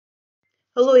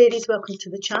Hello Aries, welcome to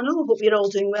the channel. Hope you're all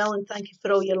doing well and thank you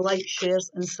for all your likes,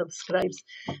 shares and subscribes.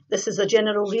 This is a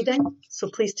general reading, so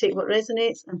please take what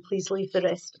resonates and please leave the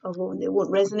rest alone. It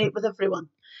won't resonate with everyone.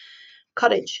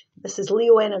 Courage. This is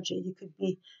Leo energy. You could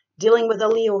be dealing with a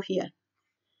Leo here.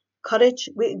 Courage.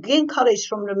 We gain courage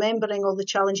from remembering all the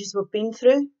challenges we've been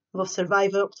through. We've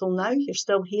survived up till now. You're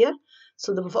still here.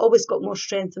 So that we've always got more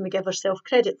strength than we give ourselves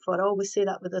credit for. I always say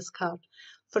that with this card.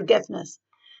 Forgiveness.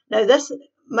 Now this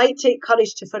might take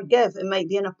courage to forgive. It might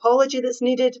be an apology that's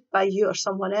needed by you or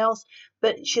someone else,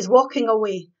 but she's walking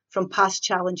away from past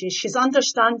challenges. She's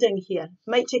understanding here. It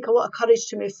might take a lot of courage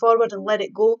to move forward and let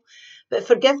it go, but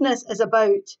forgiveness is about,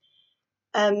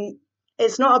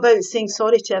 it's not about saying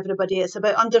sorry to everybody. It's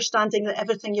about understanding that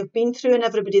everything you've been through and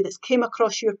everybody that's came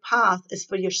across your path is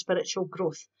for your spiritual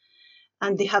growth.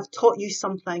 And they have taught you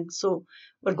something. So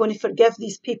we're going to forgive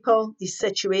these people, these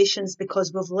situations,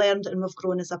 because we've learned and we've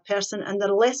grown as a person. And there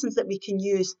are lessons that we can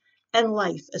use in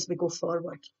life as we go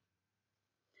forward.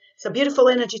 It's a beautiful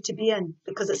energy to be in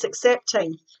because it's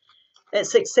accepting.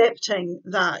 It's accepting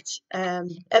that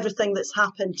everything that's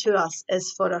happened to us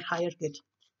is for our higher good.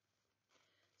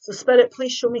 So Spirit,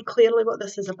 please show me clearly what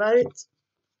this is about.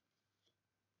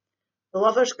 The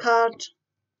Lover's card.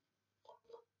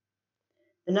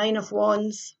 The Nine of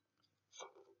Wands,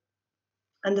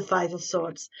 and the Five of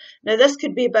Swords. Now this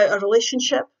could be about a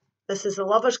relationship. This is the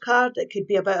Lover's card. It could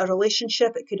be about a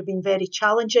relationship. It could have been very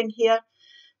challenging here.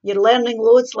 You're learning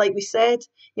loads, like we said.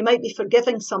 You might be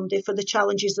forgiving somebody for the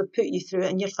challenges they've put you through,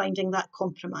 and you're finding that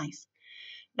compromise.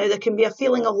 Now there can be a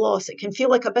feeling of loss. It can feel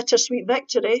like a bittersweet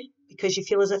victory because you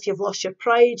feel as if you've lost your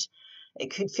pride.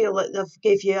 It could feel like they've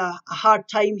gave you a hard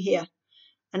time here,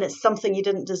 and it's something you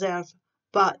didn't deserve.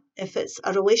 But if it's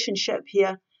a relationship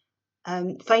here,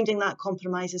 finding that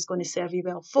compromise is going to serve you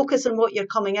well. Focus on what you're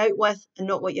coming out with and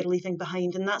not what you're leaving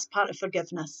behind. And that's part of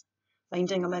forgiveness,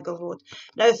 finding a middle road.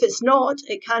 Now, if it's not,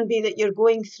 it can be that you're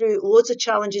going through loads of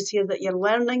challenges here that you're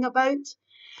learning about.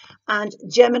 And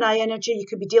Gemini energy, you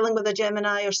could be dealing with a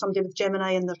Gemini or somebody with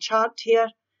Gemini in their chart here.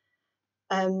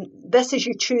 This is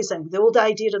you choosing. The old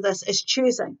idea of this is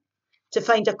choosing to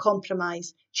find a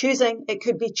compromise. Choosing, it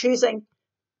could be choosing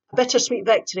bittersweet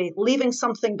victory, leaving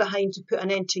something behind to put an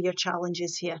end to your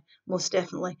challenges here, most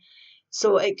definitely.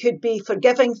 So it could be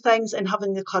forgiving things and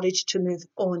having the courage to move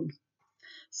on.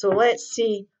 So let's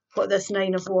see what this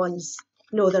Nine of Wands,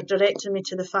 no, they're directing me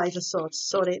to the Five of Swords.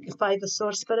 Sorry, the Five of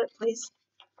Swords, Spirit, please.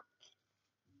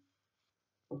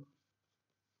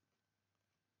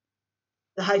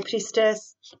 The High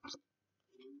Priestess,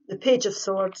 the Page of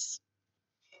Swords,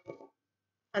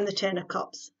 and the Ten of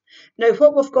Cups. Now,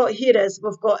 what we've got here is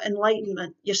we've got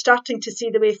enlightenment. You're starting to see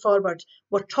the way forward.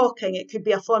 We're talking. It could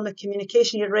be a form of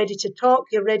communication. You're ready to talk.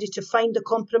 You're ready to find a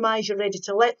compromise. You're ready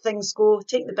to let things go,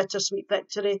 take the bittersweet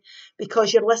victory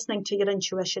because you're listening to your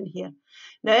intuition here.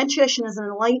 Now, intuition is an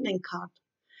enlightening card.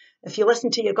 If you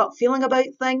listen to your gut feeling about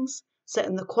things, sit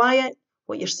in the quiet,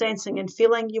 what you're sensing and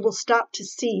feeling, you will start to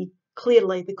see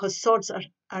clearly because swords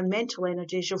are mental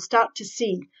energies. You'll start to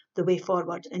see the way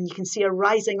forward and you can see her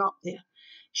rising up there.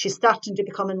 She's starting to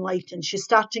become enlightened. She's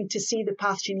starting to see the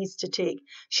path she needs to take.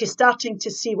 She's starting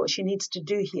to see what she needs to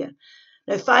do here.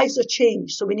 Now, fives are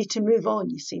change, so we need to move on,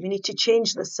 you see. We need to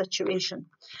change this situation.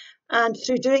 And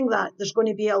through doing that, there's going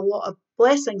to be a lot of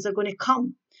blessings are going to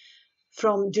come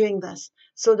from doing this.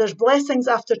 So there's blessings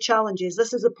after challenges.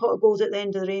 This is a pot of gold at the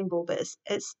end of the rainbow, but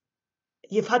it's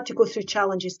you've had to go through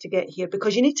challenges to get here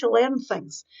because you need to learn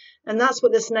things. And that's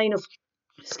what this Nine of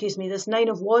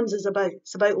Wands is about.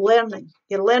 It's about learning.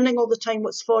 You're learning all the time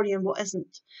what's for you and what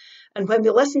isn't. And when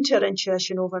we listen to our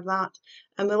intuition over that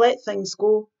and we let things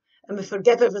go and we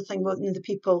forgive everything in the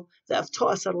people that have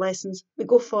taught us our lessons, we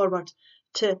go forward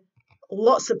to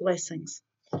lots of blessings.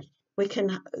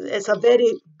 It's a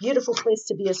very beautiful place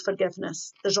to be as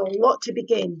forgiveness. There's a lot to be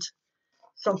gained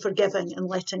from forgiving and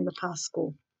letting the past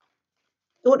go.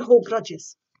 Don't hold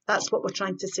grudges. That's what we're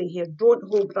trying to say here. Don't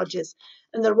hold grudges.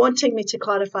 And they're wanting me to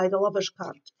clarify the Lover's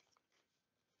card.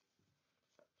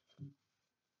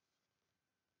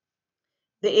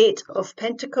 The Eight of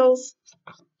Pentacles.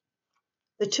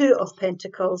 The Two of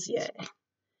Pentacles, yeah.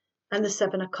 And the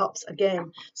Seven of Cups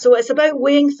again. So it's about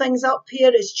weighing things up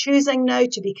here. It's choosing now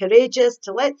to be courageous,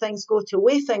 to let things go, to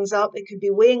weigh things up. It could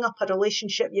be weighing up a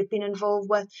relationship you've been involved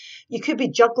with. You could be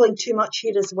juggling too much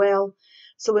here as well.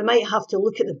 So we might have to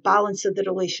look at the balance of the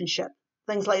relationship,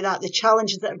 things like that, the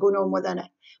challenges that are going on within it.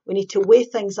 We need to weigh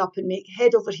things up and make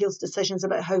head over heels decisions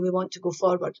about how we want to go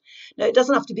forward. Now, it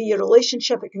doesn't have to be your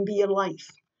relationship, it can be your life.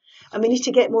 And we need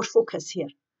to get more focus here.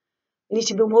 We need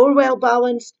to be more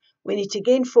well-balanced, we need to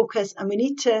gain focus, and we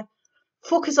need to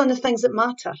focus on the things that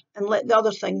matter and let the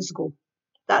other things go.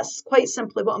 That's quite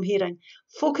simply what I'm hearing.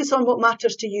 Focus on what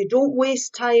matters to you. Don't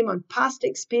waste time on past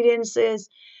experiences.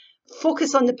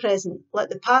 Focus on the present. Let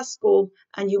the past go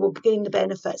and you will gain the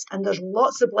benefits. And there's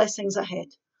lots of blessings ahead.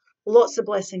 Lots of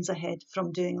blessings ahead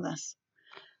from doing this.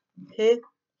 Okay.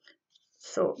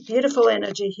 So beautiful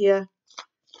energy here.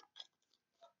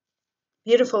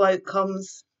 Beautiful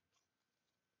outcomes.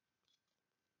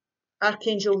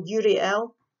 Archangel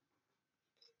Uriel.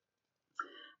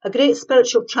 A great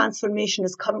spiritual transformation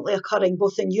is currently occurring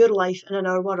both in your life and in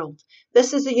our world.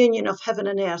 This is the union of heaven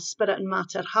and earth, spirit and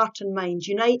matter, heart and mind,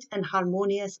 unite in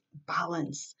harmonious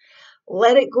balance.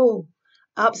 Let it go.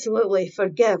 Absolutely.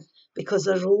 Forgive, because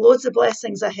there's loads of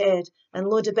blessings ahead and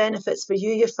loads of benefits for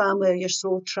you, your family, or your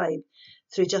soul tribe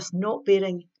through just not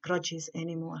bearing grudges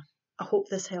anymore. I hope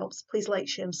this helps. Please like,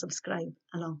 share and subscribe,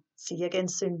 and I'll see you again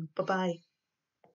soon. Bye-bye.